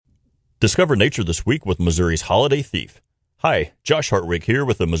Discover nature this week with Missouri's Holiday Thief. Hi, Josh Hartwig here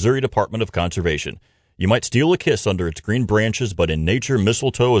with the Missouri Department of Conservation. You might steal a kiss under its green branches, but in nature,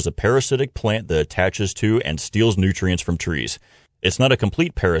 mistletoe is a parasitic plant that attaches to and steals nutrients from trees. It's not a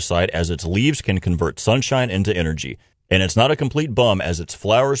complete parasite, as its leaves can convert sunshine into energy, and it's not a complete bum, as its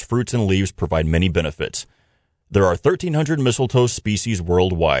flowers, fruits, and leaves provide many benefits. There are 1,300 mistletoe species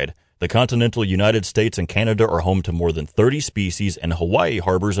worldwide. The continental United States and Canada are home to more than 30 species, and Hawaii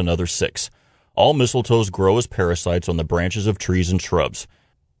harbors another 6. All mistletoes grow as parasites on the branches of trees and shrubs.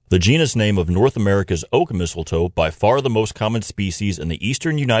 The genus name of North America's oak mistletoe, by far the most common species in the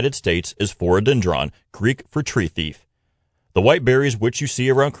eastern United States, is Phoradendron, Greek for tree thief. The white berries which you see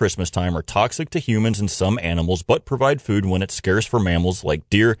around Christmas time are toxic to humans and some animals, but provide food when it's scarce for mammals like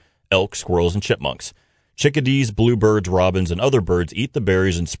deer, elk, squirrels, and chipmunks. Chickadees, bluebirds, robins, and other birds eat the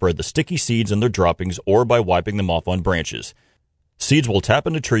berries and spread the sticky seeds in their droppings or by wiping them off on branches. Seeds will tap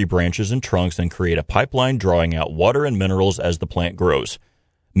into tree branches and trunks and create a pipeline drawing out water and minerals as the plant grows.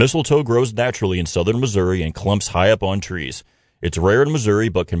 Mistletoe grows naturally in southern Missouri in clumps high up on trees. It's rare in Missouri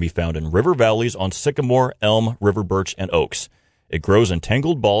but can be found in river valleys on sycamore, elm, river birch, and oaks. It grows in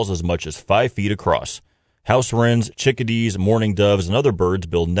tangled balls as much as 5 feet across. House wrens, chickadees, mourning doves, and other birds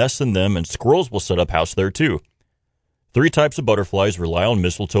build nests in them, and squirrels will set up house there too. 3 types of butterflies rely on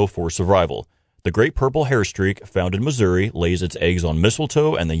mistletoe for survival. The great purple hairstreak, found in Missouri, lays its eggs on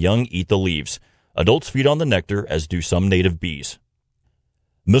mistletoe, and the young eat the leaves. Adults feed on the nectar, as do some native bees.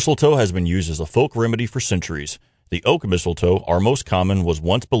 Mistletoe has been used as a folk remedy for centuries. The oak mistletoe, our most common, was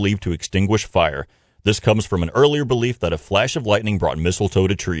once believed to extinguish fire. This comes from an earlier belief that a flash of lightning brought mistletoe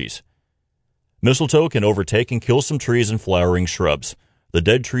to trees. Mistletoe can overtake and kill some trees and flowering shrubs. The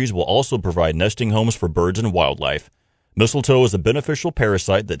dead trees will also provide nesting homes for birds and wildlife. Mistletoe is a beneficial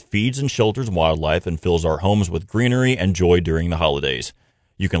parasite that feeds and shelters wildlife and fills our homes with greenery and joy during the holidays.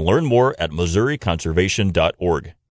 You can learn more at MissouriConservation.org.